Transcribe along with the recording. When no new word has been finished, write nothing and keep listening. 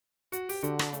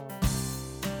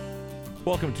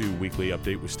Welcome to Weekly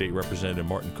Update with State Representative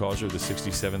Martin Causer, the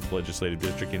 67th Legislative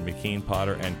District in McKean,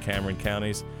 Potter, and Cameron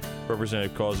counties.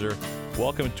 Representative Causer,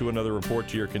 welcome to another report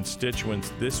to your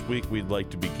constituents. This week we'd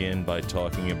like to begin by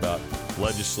talking about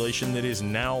legislation that is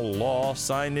now law,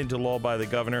 signed into law by the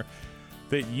governor,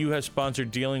 that you have sponsored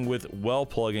dealing with well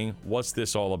plugging. What's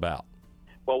this all about?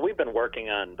 Well, we've been working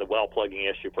on the well plugging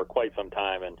issue for quite some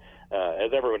time, and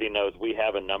as everybody knows, we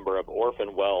have a number of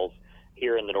orphan wells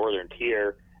here in the northern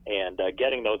tier. And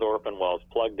getting those orphan wells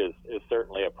plugged is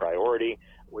certainly a priority.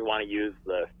 We want to use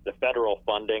the federal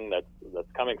funding that's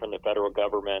coming from the federal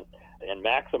government and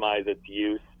maximize its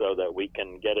use so that we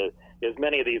can get as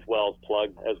many of these wells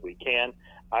plugged as we can.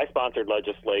 I sponsored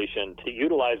legislation to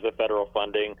utilize the federal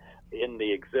funding in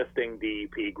the existing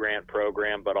DEP grant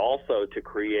program, but also to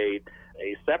create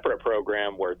a separate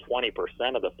program where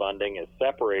 20% of the funding is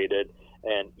separated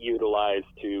and utilized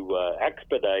to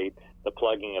expedite the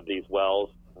plugging of these wells.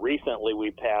 Recently,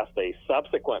 we passed a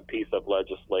subsequent piece of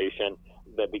legislation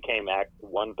that became Act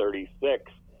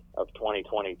 136 of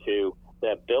 2022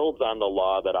 that builds on the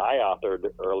law that I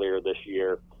authored earlier this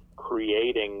year,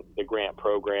 creating the grant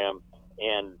program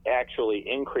and actually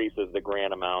increases the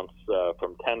grant amounts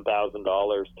from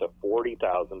 $10,000 to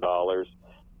 $40,000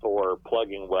 for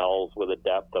plugging wells with a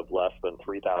depth of less than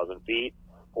 3,000 feet,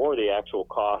 or the actual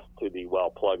cost to the well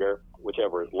plugger,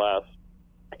 whichever is less,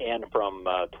 and from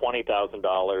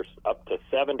 $20,000 up to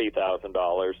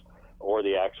 $70,000, or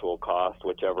the actual cost,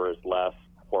 whichever is less,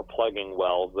 for plugging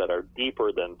wells that are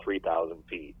deeper than 3,000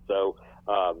 feet. So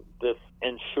this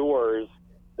ensures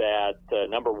that,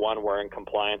 number one, we're in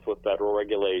compliance with federal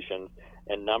regulations,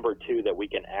 and number two, that we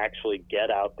can actually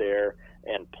get out there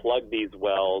and plug these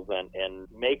wells and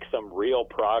make some real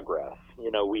progress.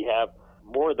 You know, we have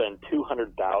more than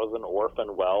 200,000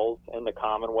 orphan wells in the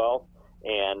Commonwealth,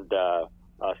 and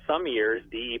some years,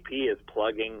 DEP is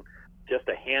plugging just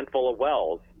a handful of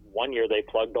wells. One year, they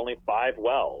plugged only 5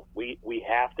 wells. We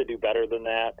have to do better than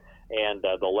that, and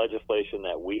the legislation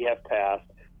that we have passed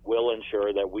will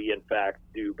ensure that we, in fact,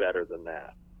 do better than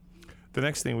that. The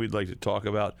next thing we'd like to talk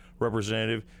about,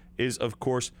 Representative, is, of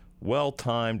course,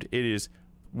 well-timed.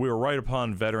 We're right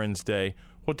upon Veterans Day.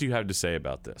 What do you have to say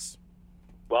about this?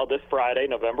 Well, this Friday,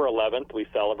 November 11th, we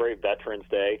celebrate Veterans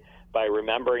Day by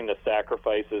remembering the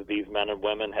sacrifices these men and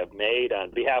women have made on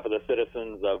behalf of the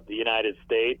citizens of the United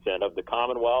States and of the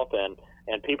Commonwealth and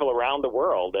people around the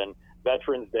world. And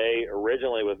Veterans Day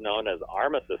originally was known as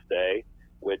Armistice Day,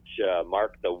 which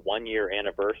marked the one-year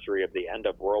anniversary of the end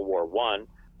of World War I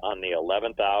on the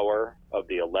 11th hour of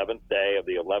the 11th day of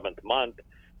the 11th month,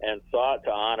 and sought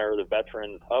to honor the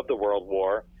veterans of the World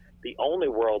War, the only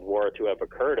World War to have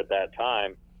occurred at that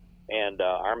time. And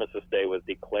Armistice Day was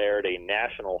declared a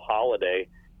national holiday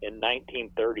in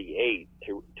 1938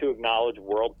 to acknowledge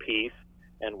world peace,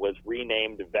 and was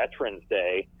renamed Veterans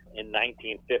Day in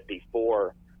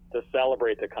 1954 to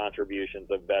celebrate the contributions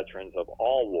of veterans of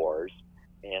all wars.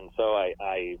 And so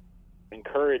I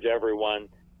encourage everyone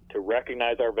to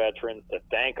recognize our veterans, to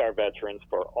thank our veterans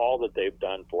for all that they've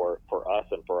done for us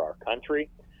and for our country.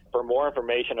 For more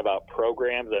information about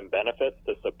programs and benefits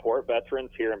to support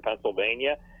veterans here in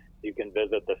Pennsylvania, you can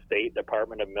visit the State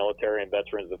Department of Military and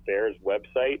Veterans Affairs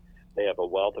website. They have a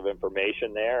wealth of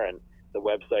information there, and the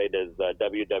website is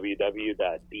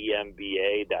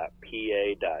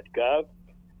www.dmva.pa.gov.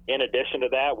 In addition to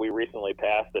that, we recently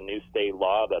passed a new state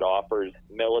law that offers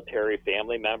military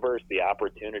family members the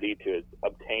opportunity to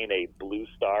obtain a Blue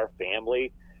Star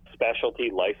Family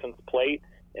Specialty License Plate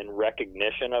in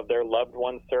recognition of their loved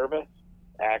one's service.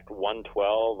 Act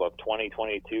 112 of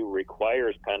 2022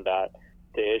 requires PennDOT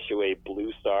to issue a Blue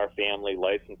Star Family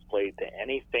License Plate to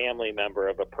any family member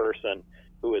of a person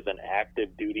who is an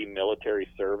active duty military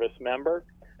service member.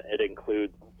 It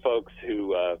includes folks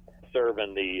who serve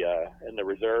in the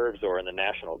reserves or in the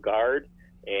National Guard,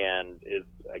 and is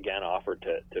again offered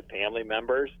to family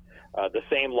members. The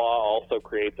same law also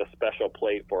creates a special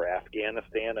plate for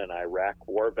Afghanistan and Iraq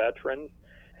war veterans.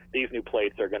 These new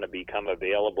plates are going to become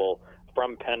available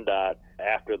from PennDOT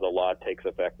after the law takes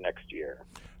effect next year.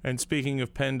 And speaking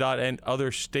of PennDOT and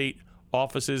other state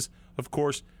offices, of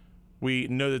course, we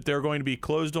know that they're going to be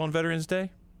closed on Veterans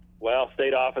Day. Well,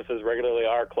 state offices regularly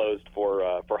are closed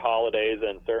for holidays,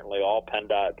 and certainly all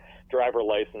PennDOT driver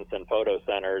license and photo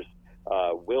centers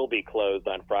will be closed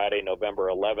on Friday, November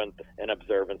 11th, in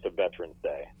observance of Veterans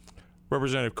Day.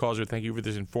 Representative Causer, thank you for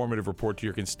this informative report to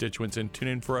your constituents, and tune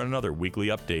in for another weekly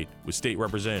update with State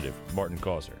Representative Martin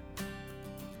Causer.